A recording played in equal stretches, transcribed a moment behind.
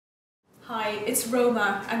Hi, it's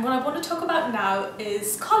Roma, and what I want to talk about now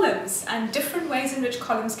is columns and different ways in which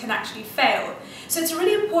columns can actually fail. So it's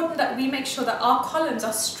really important that we make sure that our columns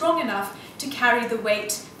are strong enough to carry the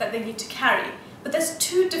weight that they need to carry. But there's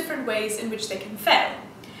two different ways in which they can fail.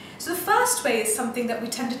 So the first way is something that we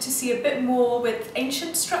tended to see a bit more with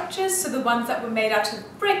ancient structures, so the ones that were made out of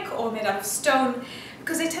brick or made out of stone,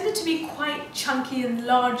 because they tended to be quite chunky and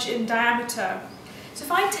large in diameter. So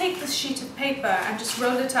if I take this sheet of paper and just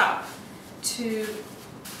roll it up to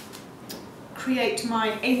create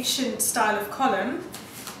my ancient style of column,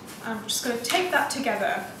 I'm just going to take that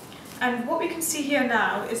together, and what we can see here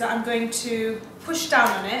now is that I'm going to push down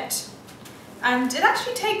on it, and it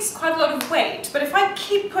actually takes quite a lot of weight, but if I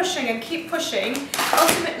keep pushing and keep pushing,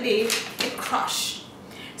 ultimately it crushes.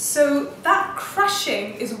 So that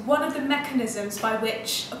crushing is one of the mechanisms by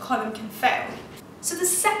which a column can fail. So the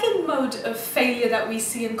second mode of failure that we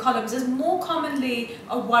see in columns is more commonly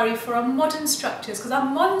a worry for our modern structures, because our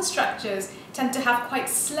modern structures tend to have quite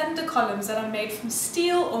slender columns that are made from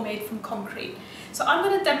steel or made from concrete. So I'm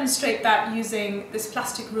going to demonstrate that using this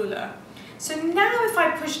plastic ruler. So now if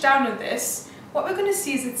I push down on this, what we're going to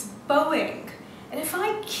see is it's bowing. And if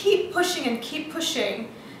I keep pushing and keep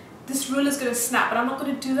pushing, this ruler is going to snap, but I'm not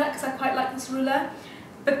going to do that because I quite like this ruler.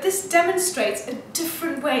 But this demonstrates a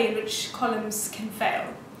different way in which columns can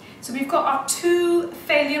fail. So we've got our two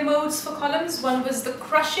failure modes for columns. One was the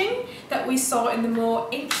crushing that we saw in the more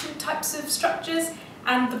ancient types of structures,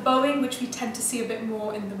 and the bowing, which we tend to see a bit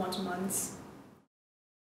more in the modern ones.